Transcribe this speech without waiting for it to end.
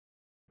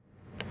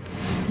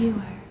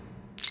Veuer.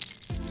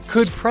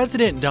 Could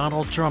President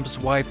Donald Trump's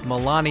wife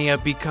Melania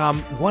become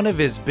one of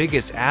his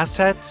biggest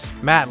assets?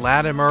 Matt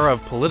Latimer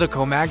of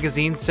Politico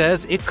magazine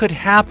says it could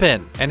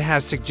happen and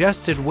has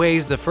suggested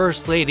ways the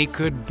First Lady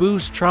could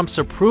boost Trump's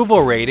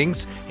approval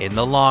ratings in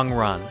the long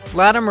run.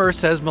 Latimer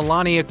says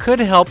Melania could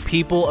help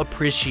people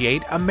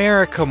appreciate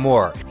America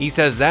more. He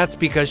says that's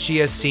because she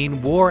has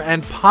seen war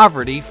and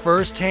poverty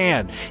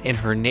firsthand in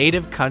her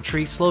native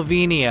country,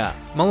 Slovenia.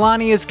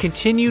 Melania's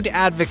continued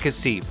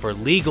advocacy for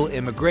legal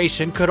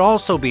immigration could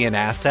also be an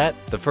asset.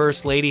 The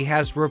First Lady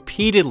has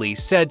repeatedly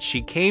said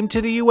she came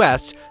to the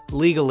U.S.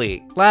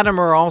 legally.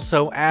 Latimer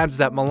also adds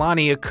that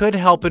Melania could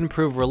help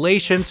improve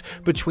relations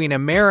between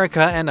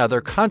America and other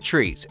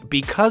countries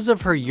because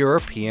of her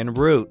European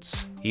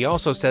roots. He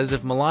also says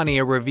if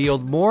Melania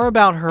revealed more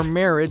about her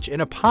marriage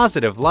in a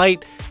positive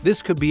light,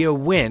 this could be a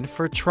win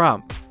for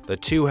Trump. The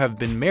two have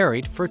been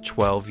married for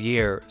 12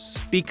 years.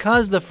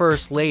 Because the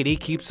First Lady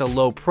keeps a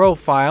low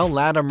profile,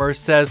 Latimer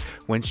says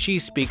when she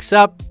speaks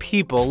up,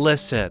 people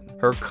listen.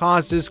 Her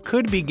causes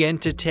could begin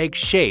to take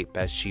shape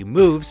as she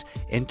moves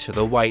into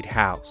the White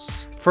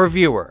House. For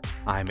Veuer,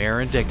 I'm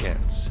Aaron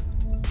Dickens.